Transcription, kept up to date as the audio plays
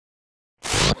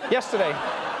Yesterday,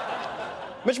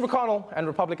 Mitch McConnell and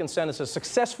Republican senators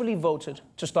successfully voted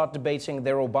to start debating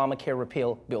their Obamacare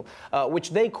repeal bill,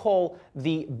 which they call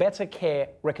the Better Care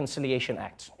Reconciliation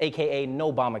Act, a.k.a.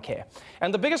 No Obamacare.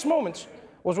 And the biggest moment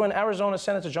was when Arizona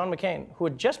Senator John McCain, who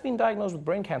had just been diagnosed with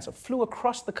brain cancer, flew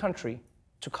across the country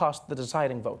to cast the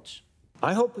deciding vote.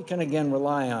 I hope we can again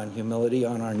rely on humility,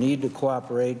 on our need to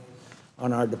cooperate,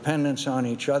 on our dependence on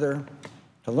each other,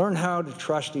 to learn how to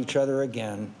trust each other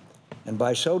again, and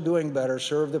by so doing better,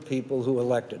 serve the people who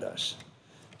elected us.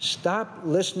 Stop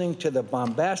listening to the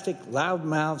bombastic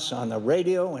loudmouths on the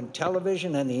radio and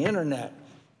television and the internet.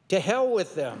 To hell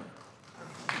with them.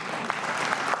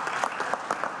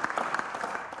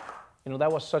 You know,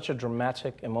 that was such a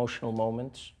dramatic, emotional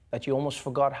moment that you almost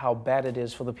forgot how bad it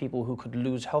is for the people who could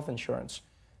lose health insurance.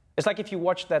 It's like if you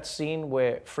watch that scene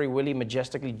where Free Willy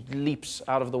majestically leaps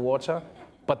out of the water,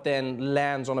 but then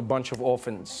lands on a bunch of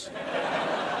orphans.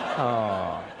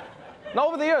 Oh. Now,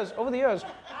 over the years,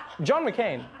 John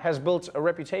McCain has built a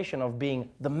reputation of being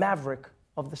the maverick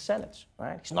of the Senate,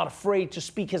 right? He's not afraid to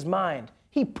speak his mind.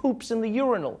 He poops in the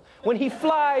urinal. When he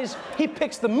flies, he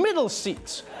picks the middle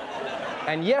seats.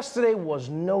 And yesterday was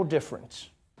no different.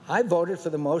 I voted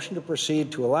for the motion to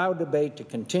proceed to allow debate to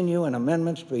continue and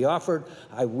amendments to be offered.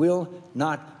 I will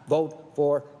not vote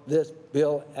for this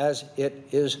bill as it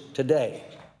is today.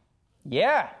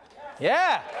 Yeah.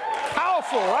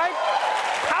 Powerful, right?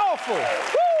 Powerful.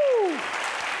 Woo!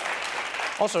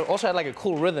 Also had like a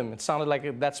cool rhythm. It sounded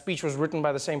like that speech was written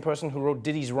by the same person who wrote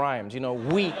Diddy's rhymes. You know,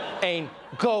 we ain't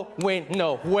going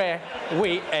nowhere.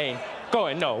 We ain't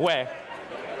going nowhere.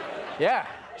 Yeah,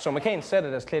 so McCain said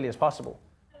it as clearly as possible,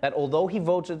 that although he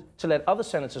voted to let other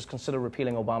senators consider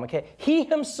repealing Obamacare, he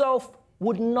himself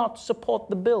would not support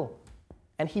the bill.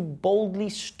 And he boldly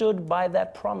stood by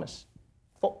that promise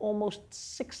for almost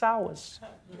 6 hours.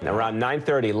 Around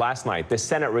 9:30 last night, the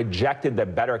Senate rejected the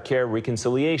Better Care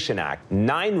Reconciliation Act.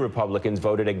 9 Republicans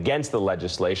voted against the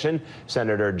legislation.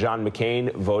 Senator John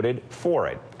McCain voted for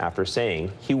it after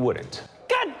saying he wouldn't.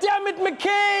 God damn it,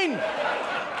 McCain!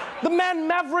 The man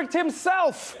mavericked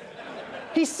himself.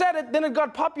 He said it, then it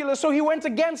got popular, so he went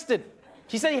against it.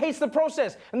 He said he hates the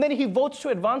process, and then he votes to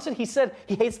advance it. He said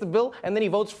he hates the bill, and then he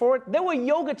votes for it. There were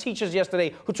yoga teachers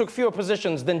yesterday who took fewer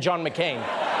positions than John McCain.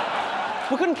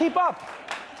 We couldn't keep up.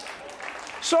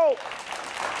 So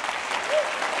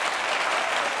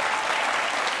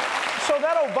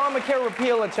that Obamacare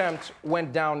repeal attempt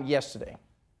went down yesterday.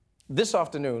 This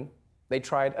afternoon, they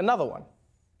tried another one.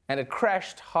 And it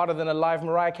crashed harder than a live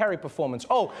Mariah Carey performance.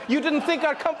 Oh, you didn't think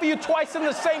I'd come for you twice in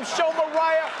the same show,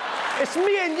 Mariah? It's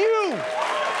me and you.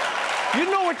 You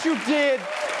know what you did.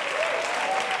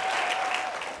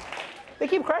 They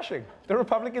keep crashing. The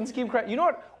Republicans keep crashing. You know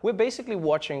what? We're basically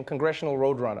watching Congressional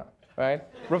Roadrunner, right?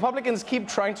 Republicans keep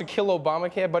trying to kill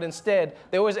Obamacare, but instead,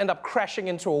 they always end up crashing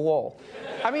into a wall.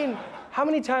 I mean, how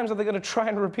many times are they going to try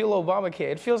and repeal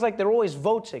Obamacare? It feels like they're always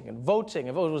voting and voting.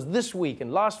 It was this week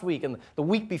and last week and the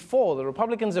week before. The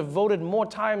Republicans have voted more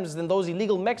times than those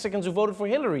illegal Mexicans who voted for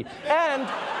Hillary.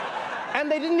 And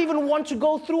they didn't even want to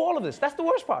go through all of this. That's the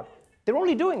worst part. They're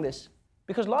only doing this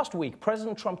because last week,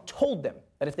 President Trump told them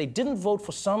that if they didn't vote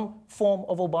for some form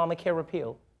of Obamacare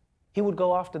repeal, he would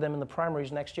go after them in the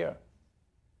primaries next year.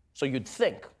 So you'd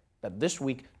think that this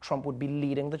week, Trump would be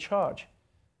leading the charge.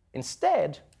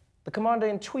 Instead, the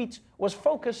commander-in-chief was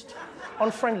focused on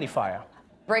friendly fire.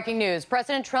 Breaking news,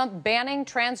 President Trump banning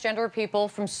transgender people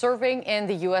from serving in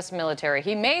the U.S. military.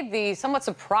 He made the somewhat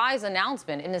surprise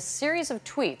announcement in a series of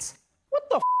tweets. What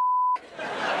the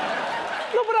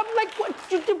No, but I'm like,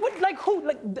 what, like who?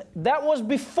 Like, that was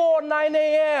before 9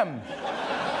 a.m.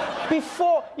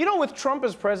 Before, you know, with Trump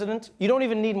as president, you don't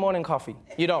even need morning coffee.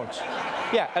 You don't.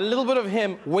 Yeah, a little bit of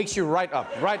him wakes you right up,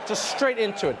 right? Just straight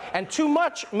into it. And too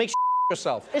much makes you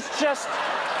yourself. It's just,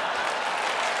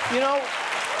 you know.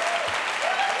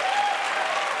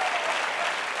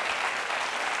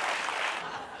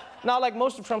 Now, like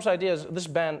most of Trump's ideas, this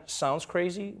ban sounds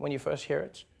crazy when you first hear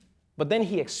it, but then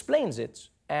he explains it,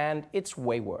 and it's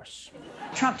way worse.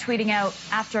 Trump tweeting out,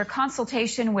 after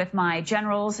consultation with my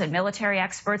generals and military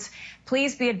experts,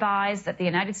 please be advised that the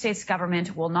United States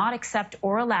government will not accept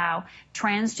or allow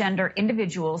transgender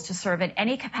individuals to serve in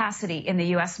any capacity in the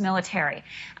U.S. military.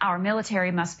 Our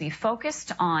military must be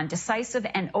focused on decisive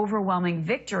and overwhelming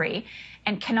victory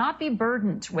and cannot be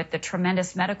burdened with the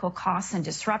tremendous medical costs and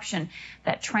disruption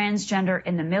that transgender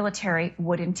in the military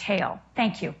would entail.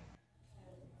 Thank you.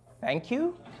 Thank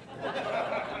you?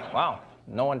 Wow,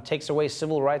 no one takes away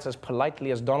civil rights as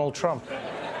politely as Donald Trump.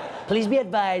 Please be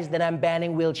advised that I'm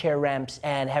banning wheelchair ramps,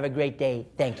 and have a great day.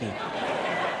 Thank you.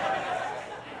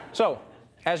 So,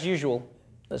 as usual,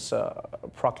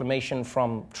 proclamation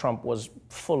from Trump was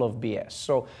full of BS.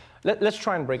 So let's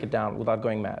try and break it down without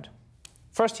going mad.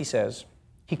 First, he says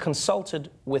he consulted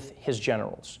with his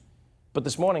generals. But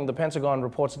this morning, the Pentagon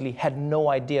reportedly had no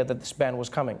idea that this ban was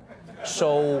coming.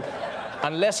 So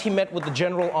unless he met with the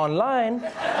general online,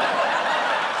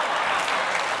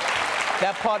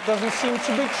 that part doesn't seem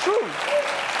to be true.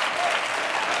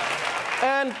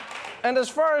 And as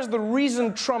far as the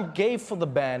reason Trump gave for the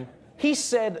ban, he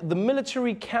said the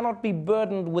military cannot be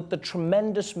burdened with the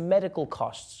tremendous medical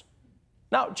costs.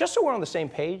 Now, just so we're on the same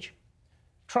page,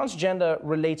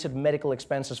 transgender-related medical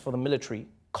expenses for the military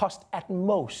cost at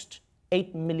most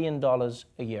 $8 million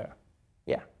a year.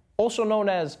 Yeah. Also known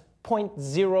as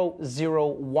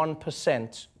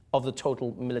 0.001% of the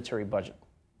total military budget.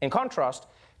 In contrast,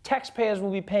 taxpayers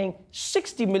will be paying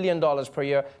 $60 million per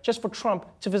year just for Trump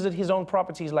to visit his own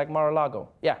properties like Mar-a-Lago.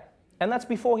 Yeah. And that's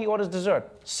before he orders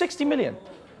dessert. $60 million.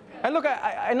 And look,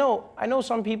 I know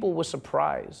some people were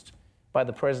surprised by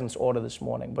the president's order this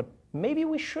morning, but maybe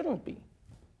we shouldn't be.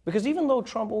 Because even though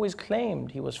Trump always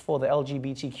claimed he was for the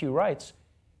LGBTQ rights,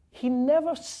 he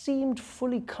never seemed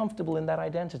fully comfortable in that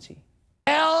identity.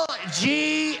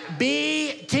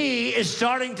 LGBT is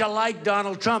starting to like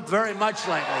Donald Trump very much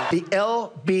lately. The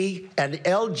LB and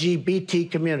LGBT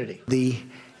community. The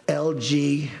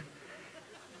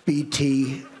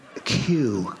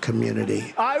LGBTQ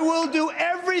community. I will do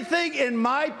everything in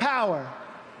my power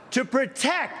to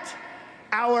protect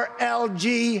our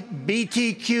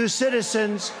LGBTQ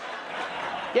citizens.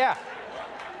 Yeah.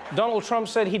 Donald Trump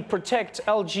said he'd protect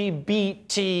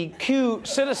LGBTQ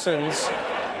citizens.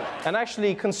 And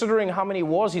actually, considering how many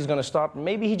wars he's going to start,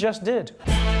 maybe he just did.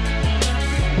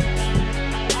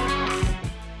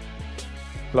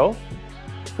 Hello?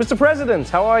 Mr. President,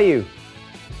 how are you?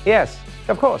 Yes,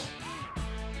 of course.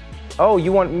 Oh,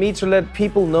 you want me to let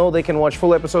people know they can watch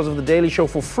full episodes of The Daily Show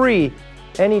for free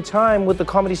anytime with the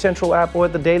Comedy Central app or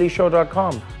at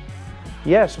thedailyshow.com?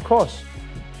 Yes, of course.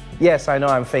 Yes, I know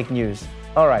I'm fake news.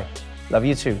 All right. Love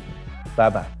you too.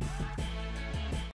 Bye-bye.